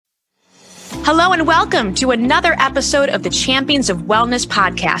Hello and welcome to another episode of the Champions of Wellness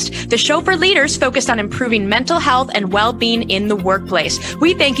podcast, the show for leaders focused on improving mental health and well-being in the workplace.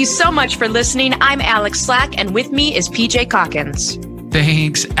 We thank you so much for listening. I'm Alex Slack, and with me is PJ Calkins.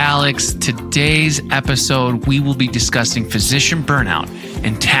 Thanks, Alex. Today's episode, we will be discussing physician burnout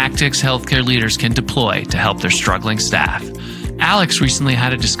and tactics healthcare leaders can deploy to help their struggling staff. Alex recently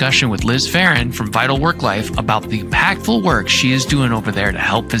had a discussion with Liz Farron from Vital Work Life about the impactful work she is doing over there to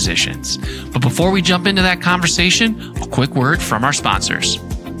help physicians. But before we jump into that conversation, a quick word from our sponsors.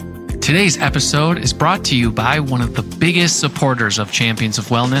 Today's episode is brought to you by one of the biggest supporters of Champions of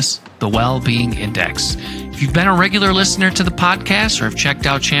Wellness, the Wellbeing Index. If you've been a regular listener to the podcast or have checked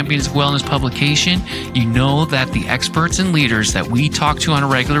out Champions of Wellness publication, you know that the experts and leaders that we talk to on a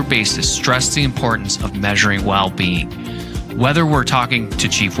regular basis stress the importance of measuring well-being. Whether we're talking to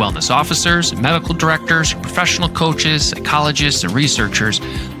chief wellness officers, medical directors, professional coaches, psychologists, and researchers,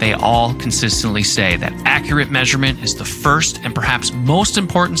 they all consistently say that accurate measurement is the first and perhaps most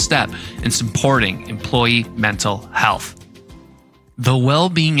important step in supporting employee mental health. The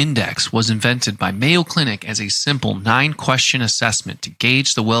Wellbeing Index was invented by Mayo Clinic as a simple 9-question assessment to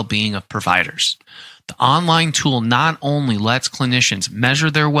gauge the well-being of providers. The online tool not only lets clinicians measure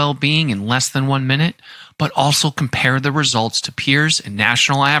their well-being in less than 1 minute, but also compare the results to peers and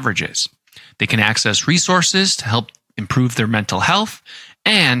national averages. They can access resources to help improve their mental health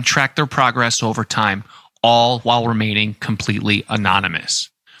and track their progress over time, all while remaining completely anonymous.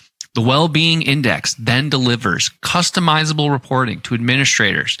 The Wellbeing Index then delivers customizable reporting to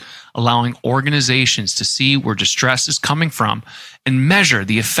administrators, allowing organizations to see where distress is coming from and measure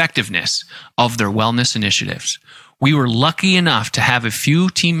the effectiveness of their wellness initiatives. We were lucky enough to have a few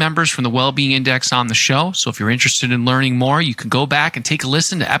team members from the Wellbeing Index on the show. So if you're interested in learning more, you can go back and take a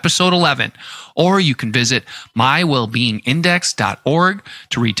listen to episode 11, or you can visit mywellbeingindex.org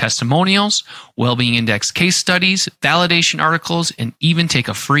to read testimonials, Wellbeing Index case studies, validation articles, and even take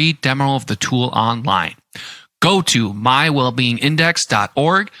a free demo of the tool online. Go to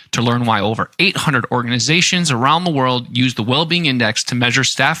mywellbeingindex.org to learn why over 800 organizations around the world use the Wellbeing Index to measure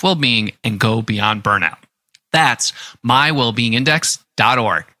staff well-being and go beyond burnout. That's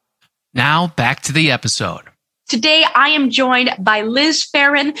mywellbeingindex.org. Now back to the episode. Today, I am joined by Liz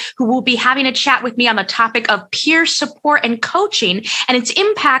Farron, who will be having a chat with me on the topic of peer support and coaching and its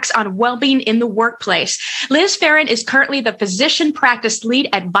impacts on well-being in the workplace. Liz Farron is currently the physician practice lead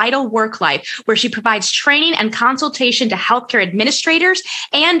at Vital Work Life, where she provides training and consultation to healthcare administrators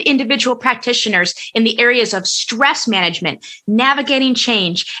and individual practitioners in the areas of stress management, navigating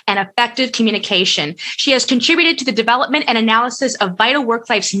change, and effective communication. She has contributed to the development and analysis of Vital Work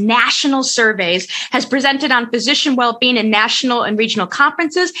Life's national surveys, has presented on physician well-being in national and regional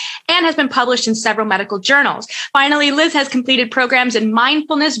conferences, and has been published in several medical journals. Finally, Liz has completed programs in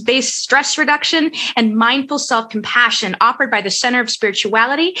mindfulness-based stress reduction and mindful self-compassion offered by the Center of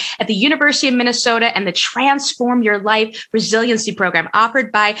Spirituality at the University of Minnesota and the Transform Your Life Resiliency Program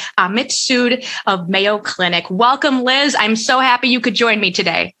offered by Amit Sood of Mayo Clinic. Welcome, Liz. I'm so happy you could join me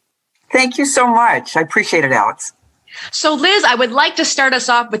today. Thank you so much. I appreciate it, Alex. So, Liz, I would like to start us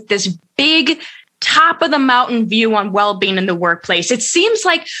off with this big top of the mountain view on well-being in the workplace. It seems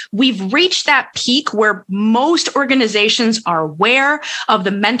like we've reached that peak where most organizations are aware of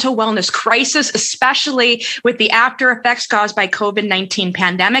the mental wellness crisis, especially with the after effects caused by COVID-19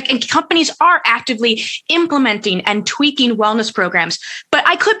 pandemic, and companies are actively implementing and tweaking wellness programs. But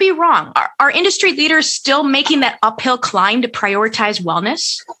I could be wrong. Are industry leaders still making that uphill climb to prioritize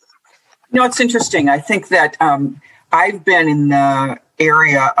wellness? It's interesting. I think that I've been in the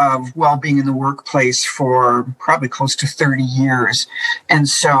area of well-being in the workplace for probably close to 30 years. And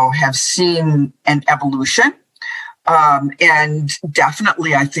so have seen an evolution. And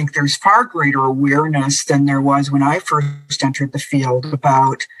definitely, I think there's far greater awareness than there was when I first entered the field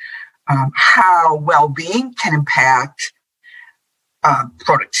about how well-being can impact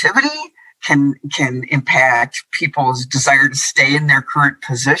productivity, can impact people's desire to stay in their current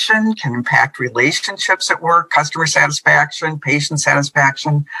position, can impact relationships at work, customer satisfaction, patient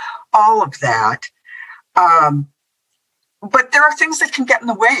satisfaction, all of that. But there are things that can get in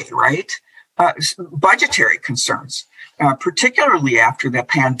the way, right? Budgetary concerns, particularly after the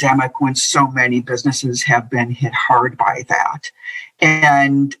pandemic when so many businesses have been hit hard by that.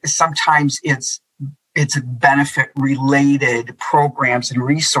 And sometimes it's benefit-related programs and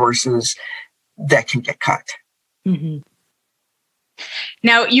resources that can get cut. Mm-hmm.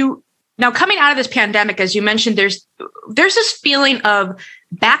 Now, coming out of this pandemic, as you mentioned, there's this feeling of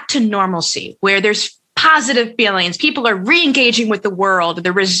back to normalcy, where there's positive feelings. People are re-engaging with the world.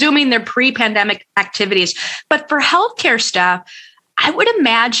 They're resuming their pre-pandemic activities. But for healthcare staff, I would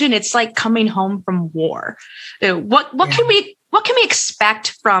imagine it's like coming home from war. What can we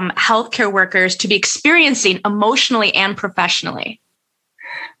expect from healthcare workers to be experiencing emotionally and professionally?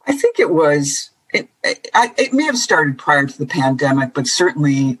 I think it may have started prior to the pandemic, but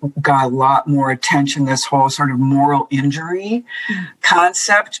certainly got a lot more attention, this whole sort of moral injury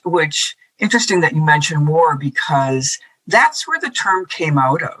concept, which interesting that you mentioned war, because that's where the term came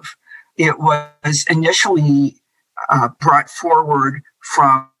out of. It was initially brought forward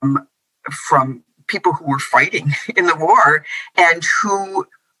from people who were fighting in the war and who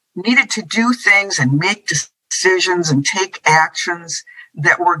needed to do things and make decisions and take actions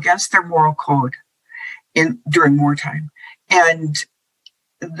that were against their moral code during wartime. And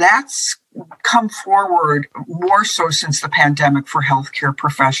that's come forward more so since the pandemic for healthcare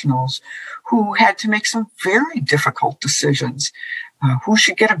professionals who had to make some very difficult decisions. Who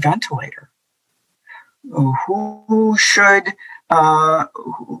should get a ventilator? Who should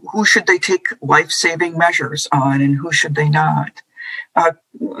they take life-saving measures on, and who should they not?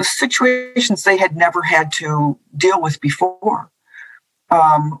 Situations they had never had to deal with before.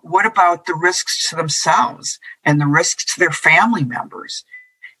 What about the risks to themselves and the risks to their family members?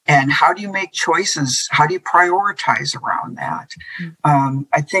 And how do you make choices? How do you prioritize around that?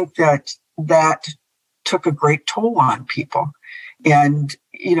 I think that took a great toll on people. And,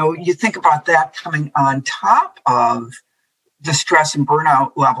 you think about that coming on top of the stress and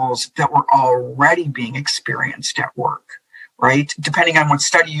burnout levels that were already being experienced at work, right? Depending on what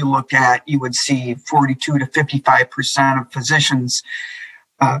study you looked at, you would see 42 to 55% of physicians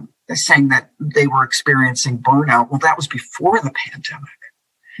saying that they were experiencing burnout. Well, that was before the pandemic.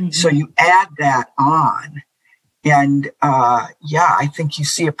 Mm-hmm. So you add that on, and I think you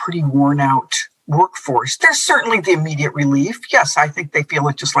see a pretty worn out workforce. There's certainly the immediate relief. Yes, I think they feel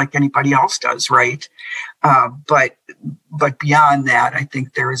it just like anybody else does, right? But beyond that, I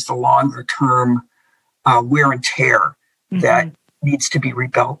think there is the longer term wear and tear that needs to be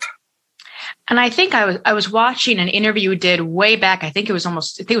rebuilt. And I think I was watching an interview you did way back. I think it was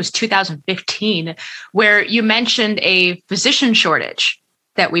 2015, where you mentioned a physician shortage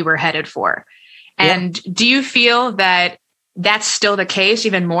that we were headed for. And do you feel that that's still the case,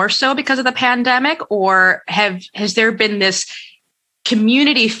 even more so because of the pandemic? Or has there been this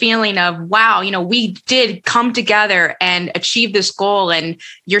community feeling of, wow, we did come together and achieve this goal, and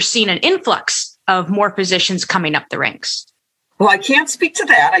you're seeing an influx of more physicians coming up the ranks? Well, I can't speak to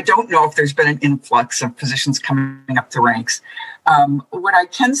that. I don't know if there's been an influx of physicians coming up the ranks. What I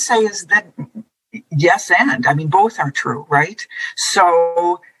can say is that yes, and I mean, both are true, right?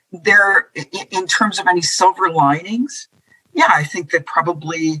 So there, in terms of any silver linings, I think that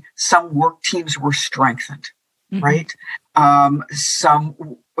probably some work teams were strengthened, right? Some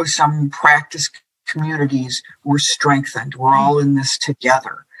practice communities were strengthened. We're all in this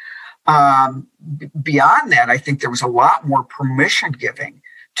together. Beyond that, I think there was a lot more permission giving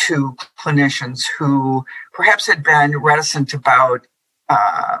to clinicians who perhaps had been reticent about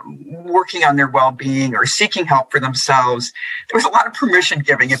working on their well-being or seeking help for themselves. There was a lot of permission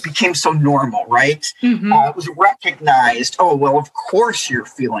giving. It became so normal, right? It was recognized, oh, well, of course you're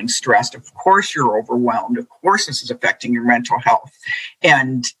feeling stressed. Of course you're overwhelmed. Of course this is affecting your mental health.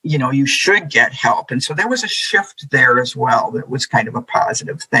 And, you should get help. And so there was a shift there as well that was kind of a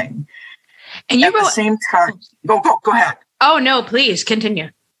positive thing. And at the same time, go ahead. Oh, no, please continue.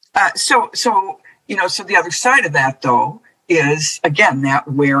 So the other side of that, though, is, again,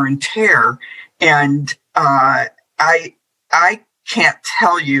 that wear and tear. And I can't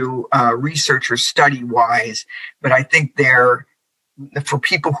tell you research or study-wise, but I think for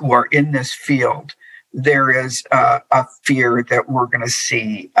people who are in this field, there is a fear that we're going to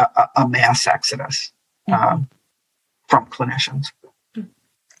see a mass exodus from clinicians.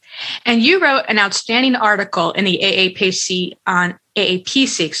 And you wrote an outstanding article in the AAPC on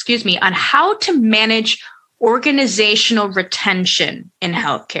how to manage organizational retention in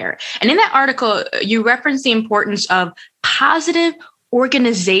healthcare. And in that article, you reference the importance of positive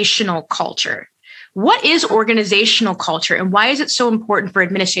organizational culture. What is organizational culture, and why is it so important for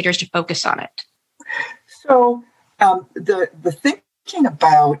administrators to focus on it? So the thinking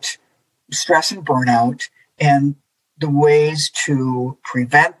about stress and burnout and the ways to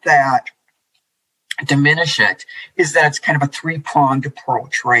prevent that, diminish it, is that it's kind of a three-pronged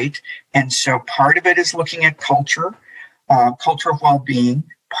approach, right? And so part of it is looking at culture of well-being.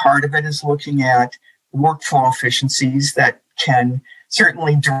 Part of it is looking at workflow efficiencies that can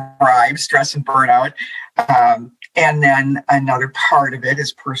certainly drive stress and burnout. And then another part of it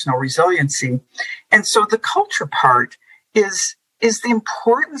is personal resiliency. And so the culture part is the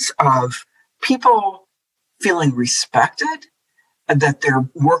importance of people feeling respected, that their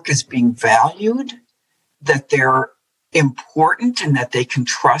work is being valued, that they're important, and that they can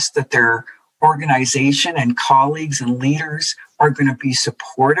trust that their organization and colleagues and leaders are going to be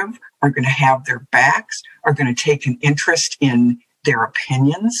supportive, are going to have their backs, are going to take an interest in their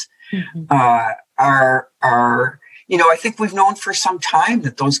opinions, I think we've known for some time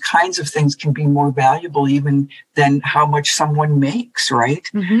that those kinds of things can be more valuable even than how much someone makes, right?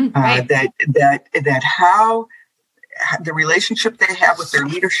 Right. That how the relationship they have with their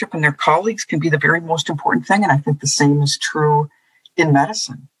leadership and their colleagues can be the very most important thing. And I think the same is true in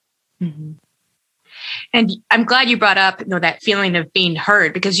medicine. Mm-hmm. And I'm glad you brought up, that feeling of being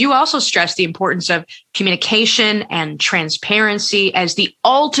heard, because you also stress the importance of communication and transparency as the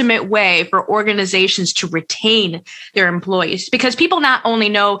ultimate way for organizations to retain their employees. Because people not only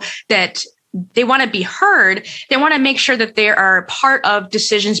know that they want to be heard, they want to make sure that they are part of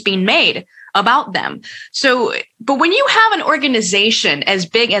decisions being made about them. So, but when you have an organization as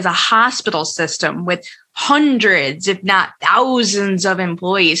big as a hospital system with hundreds, if not thousands of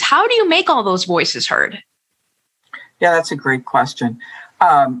employees, how do you make all those voices heard? Yeah, that's a great question.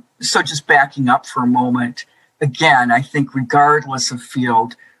 So just backing up for a moment, again, I think regardless of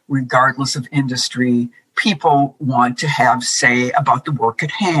field, regardless of industry, people want to have say about the work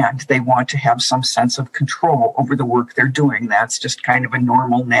at hand. They want to have some sense of control over the work they're doing. That's just kind of a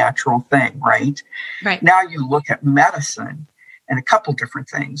normal, natural thing, right? Right. Now you look at medicine and a couple different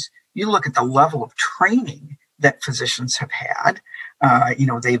things. You look at the level of training that physicians have had.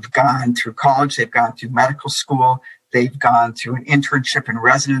 They've gone through college, they've gone through medical school, they've gone through an internship and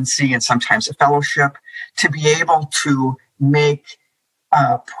residency and sometimes a fellowship to be able to make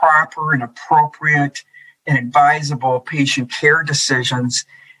proper and appropriate and advisable patient care decisions.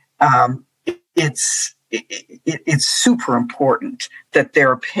 It's super important that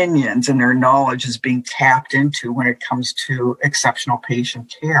their opinions and their knowledge is being tapped into when it comes to exceptional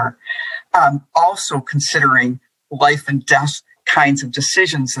patient care. Also considering life and death kinds of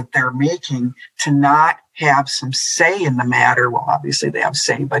decisions that they're making, to not have some say in the matter. Well, obviously they have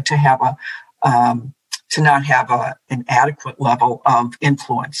say, but to have to not have an adequate level of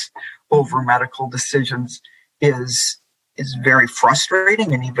influence over medical decisions is very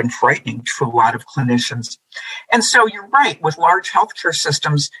frustrating and even frightening to a lot of clinicians. And so you're right, with large healthcare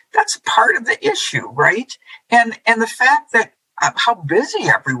systems, that's part of the issue, right? And the fact that how busy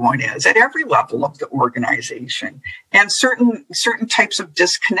everyone is at every level of the organization, and certain types of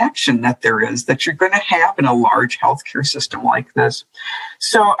disconnection that there is that you're going to have in a large healthcare system like this.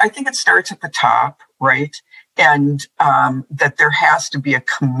 So I think it starts at the top, right? And that there has to be a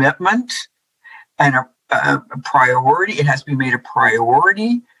commitment and a priority. It has to be made a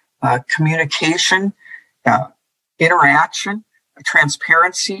priority, communication, interaction,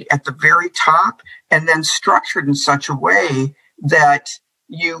 transparency at the very top, and then structured in such a way that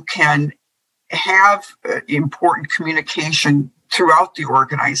you can have important communication throughout the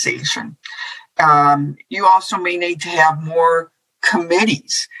organization. You also may need to have more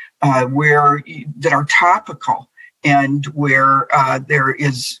committees that are topical and where there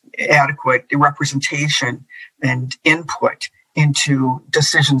is adequate representation and input into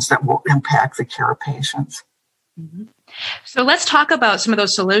decisions that will impact the care of patients. Mm-hmm. So let's talk about some of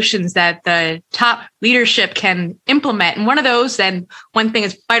those solutions that the top leadership can implement. And one of those, and one thing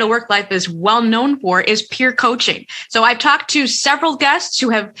is Vital Work Life is well known for, is peer coaching. So I've talked to several guests who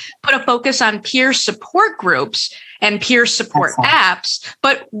have put a focus on peer support groups and peer support apps,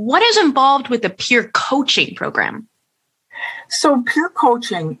 but what is involved with the peer coaching program? So peer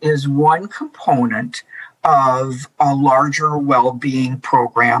coaching is one component of a larger well-being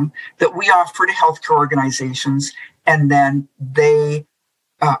program that we offer to healthcare organizations, and then they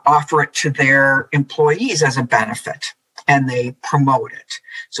offer it to their employees as a benefit, and they promote it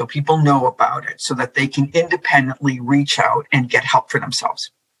so people know about it so that they can independently reach out and get help for themselves.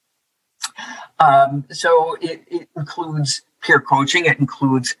 So it includes peer coaching, it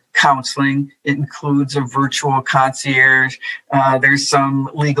includes counseling, it includes a virtual concierge, there's some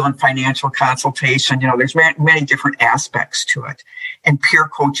legal and financial consultation, there's many different aspects to it. And peer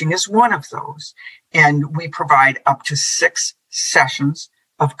coaching is one of those. And we provide up to 6 sessions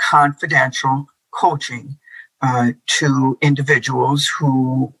of confidential coaching to individuals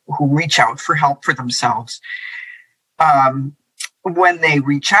who reach out for help for themselves. When they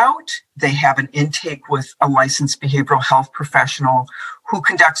reach out, they have an intake with a licensed behavioral health professional who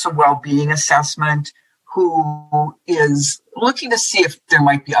conducts a well-being assessment, who is looking to see if there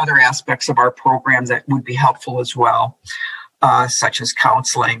might be other aspects of our program that would be helpful as well, such as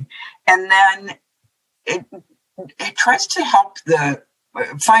counseling. And then it tries to help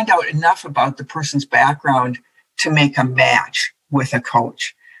find out enough about the person's background to make a match with a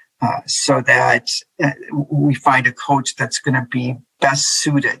coach so that we find a coach that's going to be best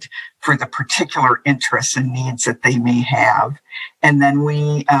suited for the particular interests and needs that they may have. And then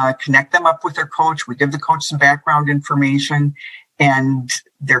we connect them up with their coach. We give the coach some background information, and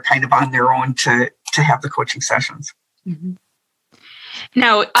they're kind of on their own to have the coaching sessions. Mm-hmm.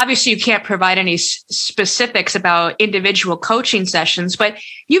 Now, obviously, you can't provide any specifics about individual coaching sessions, but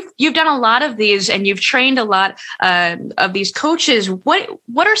you've done a lot of these, and you've trained a lot of these coaches. What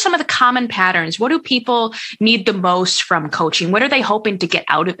are some of the common patterns? What do people need the most from coaching? What are they hoping to get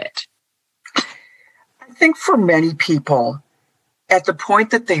out of it? I think for many people, at the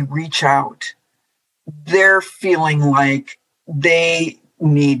point that they reach out, they're feeling like they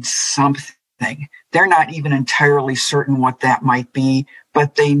need something. They're not even entirely certain what that might be,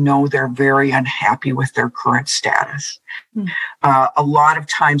 but they know they're very unhappy with their current status. A lot of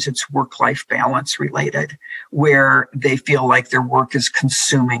times it's work-life balance related, where they feel like their work is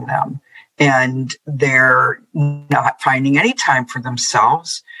consuming them and they're not finding any time for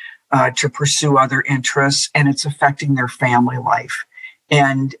themselves to pursue other interests, and it's affecting their family life.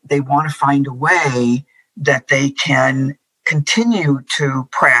 And they want to find a way that they can continue to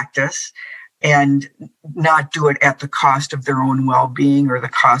practice and not do it at the cost of their own well-being or the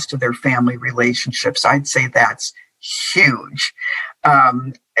cost of their family relationships. I'd say that's huge.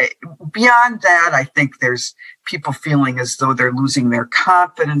 Beyond that, I think there's people feeling as though they're losing their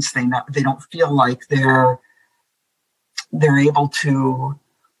confidence. They don't feel like they're able to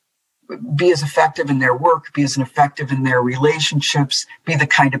be as effective in their work, be as effective in their relationships, be the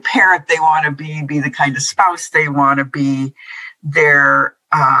kind of parent they want to be the kind of spouse they want to be. They're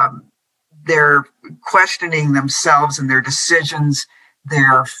questioning themselves and their decisions.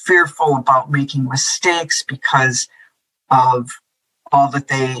 They're fearful about making mistakes because of all that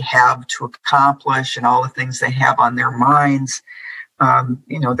they have to accomplish and all the things they have on their minds.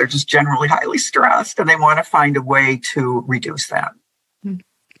 They're just generally highly stressed, and they want to find a way to reduce that.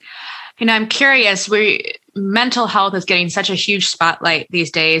 I'm curious, mental health is getting such a huge spotlight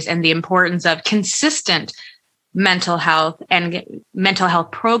these days, and the importance of consistent mental health and mental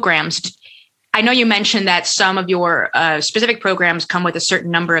health programs. I know you mentioned that some of your specific programs come with a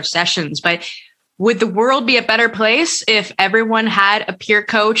certain number of sessions, but would the world be a better place if everyone had a peer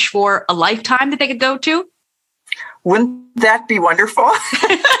coach for a lifetime that they could go to? Wouldn't that be wonderful? And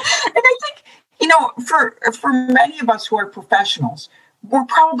I think, for many of us who are professionals, we're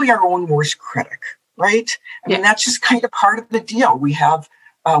probably our own worst critic, right? I mean, that's just kind of part of the deal. We have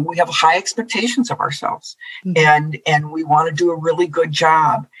high expectations of ourselves, and we want to do a really good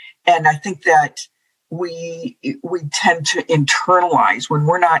job. And I think that we tend to internalize when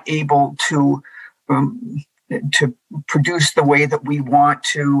we're not able to produce the way that we want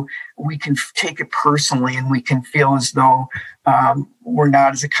to. We can take it personally, and we can feel as though we're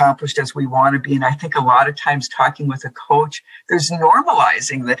not as accomplished as we want to be. And I think a lot of times talking with a coach, there's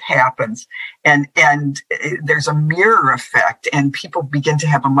normalizing that happens, and there's a mirror effect, and people begin to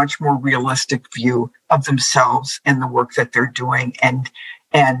have a much more realistic view of themselves and the work that they're doing, and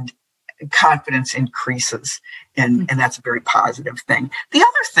confidence increases. And that's a very positive thing. The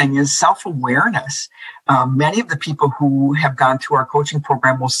other thing is self-awareness. Many of the people who have gone through our coaching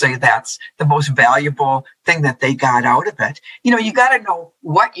program will say that's the most valuable thing that they got out of it. You got to know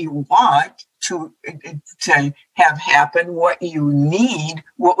what you want to have happen, what you need,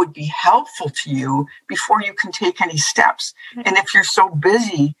 what would be helpful to you before you can take any steps. And if you're so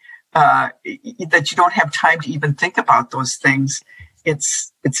busy that you don't have time to even think about those things,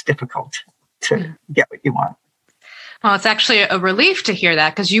 it's difficult to get what you want. Well, it's actually a relief to hear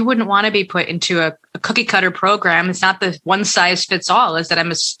that, because you wouldn't want to be put into a cookie cutter program. It's not the one size fits all. Is that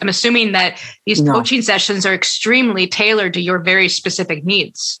I'm assuming that these coaching sessions are extremely tailored to your very specific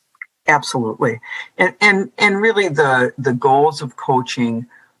needs. Absolutely. And really the goals of coaching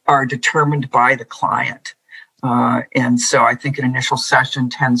are determined by the client. And so I think an initial session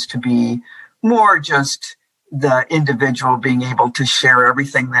tends to be more just the individual being able to share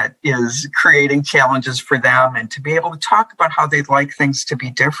everything that is creating challenges for them, and to be able to talk about how they'd like things to be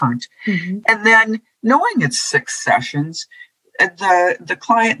different. And then, knowing it's 6 sessions, the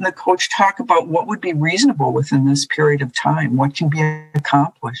client and the coach talk about what would be reasonable within this period of time, what can be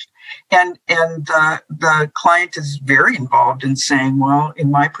accomplished. And the client is very involved in saying, well, in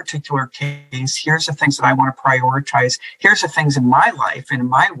my particular case, here's the things that I want to prioritize. Here's the things in my life and in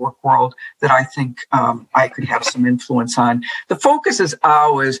my work world that I think I could have some influence on. The focus is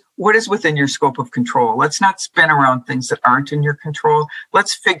always what is within your scope of control. Let's not spin around things that aren't in your control.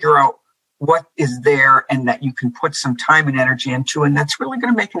 Let's figure out what is there and that you can put some time and energy into, and that's really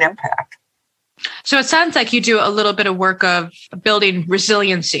going to make an impact. So it sounds like you do a little bit of work of building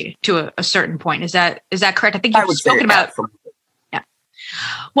resiliency to a certain point. Is that correct? I think you've spoken about. Yeah.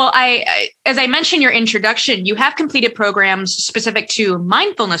 Well, as I mentioned in your introduction, you have completed programs specific to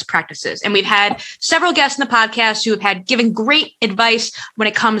mindfulness practices, and we've had several guests in the podcast who have given great advice when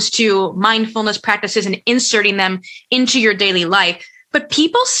it comes to mindfulness practices and inserting them into your daily life. But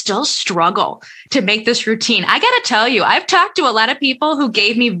people still struggle to make this routine. I got to tell you, I've talked to a lot of people who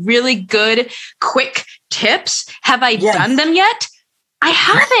gave me really good, quick tips. Have I done them yet? I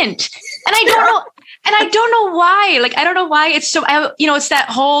haven't. And I don't know. And I don't know why. Like, I don't know why it's so, it's that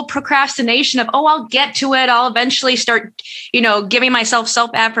whole procrastination of, I'll get to it. I'll eventually start, giving myself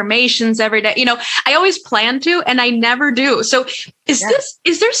self-affirmations every day. I always plan to, and I never do. So is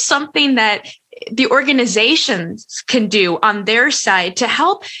there something that the organizations can do on their side to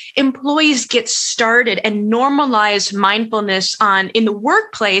help employees get started and normalize mindfulness in the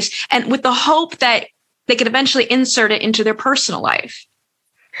workplace, and with the hope that they can eventually insert it into their personal life?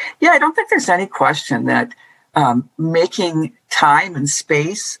 Yeah, I don't think there's any question that making time and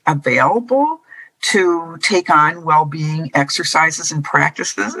space available to take on well-being exercises and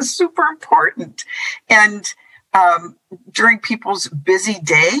practices is super important. And during people's busy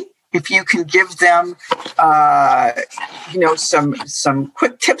day, if you can give them, some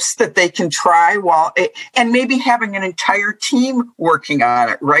quick tips that they can try and maybe having an entire team working on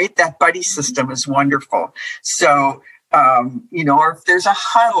it, right? That buddy system is wonderful. So, or if there's a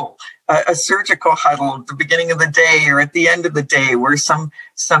huddle, a surgical huddle at the beginning of the day or at the end of the day, where some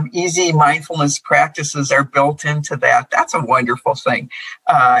easy mindfulness practices are built into that, that's a wonderful thing.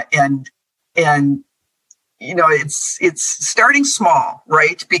 It's starting small,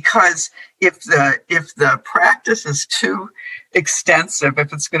 right? Because if the practice is too extensive,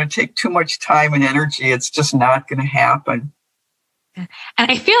 if it's going to take too much time and energy, it's just not going to happen. And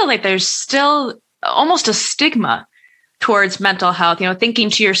I feel like there's still almost a stigma towards mental health,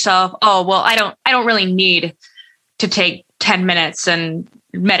 thinking to yourself, I don't really need to take 10 minutes and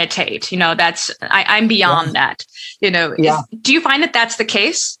meditate. I'm beyond that, do you find that that's the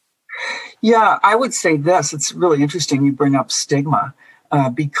case? Yeah, I would say this. It's really interesting you bring up stigma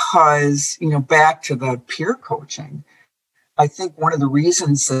because, back to the peer coaching, I think one of the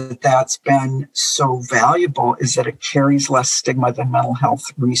reasons that that's been so valuable is that it carries less stigma than mental health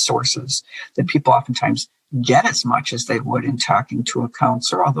resources, that people oftentimes get as much as they would in talking to a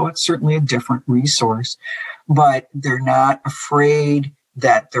counselor, although it's certainly a different resource. But they're not afraid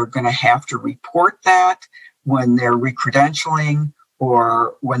that they're going to have to report that when they're recredentialing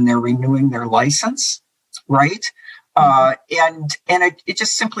or when they're renewing their license, right? And it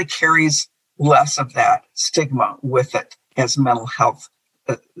just simply carries less of that stigma with it as mental health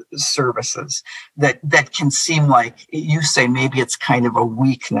services that can seem like, you say, maybe it's kind of a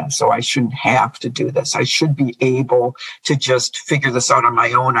weakness. So I shouldn't have to do this. I should be able to just figure this out on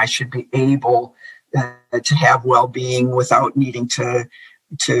my own. I should be able to have well-being without needing to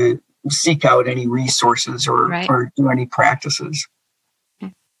seek out any resources or do any practices.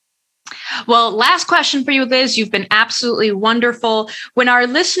 Well, last question for you, Liz. You've been absolutely wonderful. When our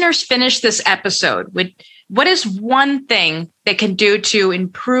listeners finish this episode, what is one thing they can do to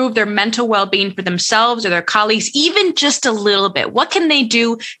improve their mental well-being for themselves or their colleagues, even just a little bit? What can they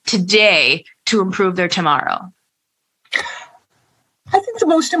do today to improve their tomorrow? I think the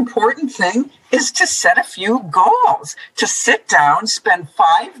most important thing is to set a few goals, to sit down, spend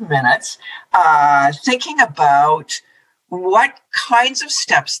 5 minutes thinking about what kinds of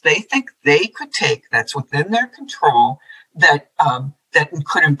steps they think they could take that's within their control that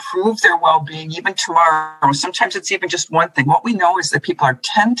could improve their well-being even tomorrow. Sometimes it's even just one thing. What we know is that people are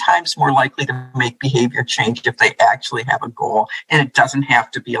 10 times more likely to make behavior change if they actually have a goal. And it doesn't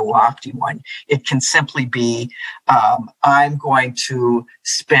have to be a lofty one. It can simply be, I'm going to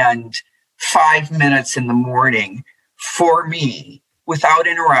spend 5 minutes in the morning for me, without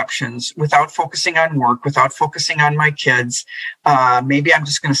interruptions, without focusing on work, without focusing on my kids. Maybe I'm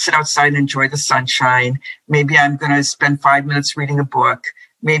just going to sit outside and enjoy the sunshine. Maybe I'm going to spend 5 minutes reading a book.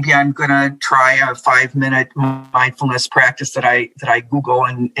 Maybe I'm going to try a 5-minute mindfulness practice that I Google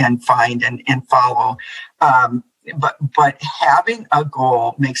and find and follow. But having a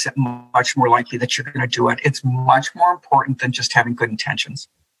goal makes it much more likely that you're going to do it. It's much more important than just having good intentions.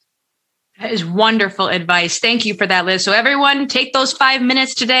 That is wonderful advice. Thank you for that, Liz. So everyone, take those 5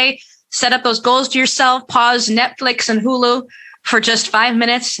 minutes today, set up those goals to yourself, pause Netflix and Hulu for just 5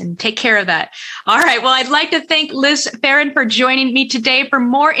 minutes and take care of that. All right. Well, I'd like to thank Liz Farren for joining me today. For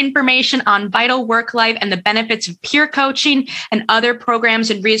more information on Vital Work Life and the benefits of peer coaching and other programs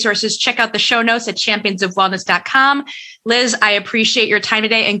and resources, check out the show notes at championsofwellness.com. Liz, I appreciate your time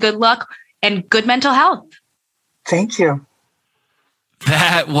today and good luck and good mental health. Thank you.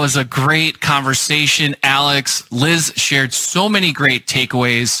 That was a great conversation, Alex. Liz shared so many great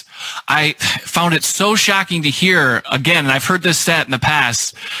takeaways. I found it so shocking to hear, again, and I've heard this stat in the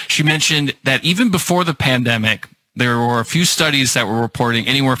past. She mentioned that even before the pandemic, there were a few studies that were reporting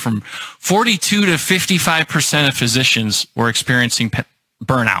anywhere from 42 to 55% of physicians were experiencing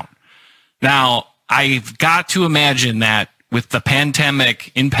burnout. Now, I've got to imagine that with the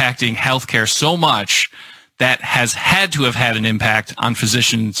pandemic impacting healthcare so much, that has had to have had an impact on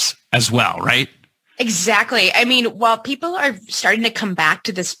physicians as well, right? Exactly. I mean, while people are starting to come back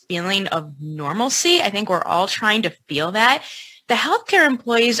to this feeling of normalcy, I think we're all trying to feel that. The healthcare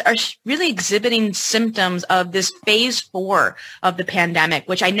employees are really exhibiting symptoms of this phase 4 of the pandemic,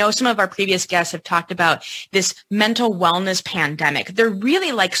 which I know some of our previous guests have talked about, this mental wellness pandemic. They're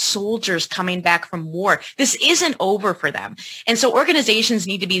really like soldiers coming back from war. This isn't over for them. And so organizations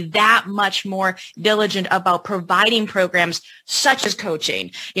need to be that much more diligent about providing programs such as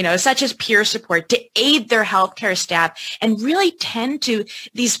coaching, such as peer support to aid their healthcare staff and really tend to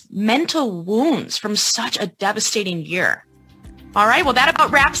these mental wounds from such a devastating year. All right, well, that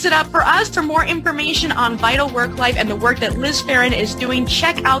about wraps it up for us. For more information on Vital Work Life and the work that Liz Farren is doing,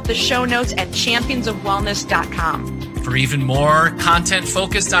 check out the show notes at championsofwellness.com. For even more content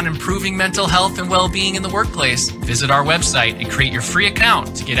focused on improving mental health and well-being in the workplace, visit our website and create your free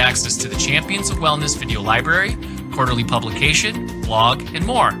account to get access to the Champions of Wellness video library, quarterly publication, blog, and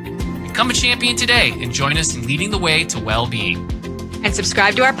more. Become a champion today and join us in leading the way to well-being. And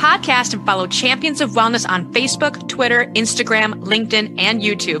subscribe to our podcast and follow Champions of Wellness on Facebook, Twitter, Instagram, LinkedIn, and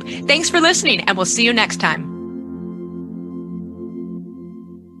YouTube. Thanks for listening, and we'll see you next time.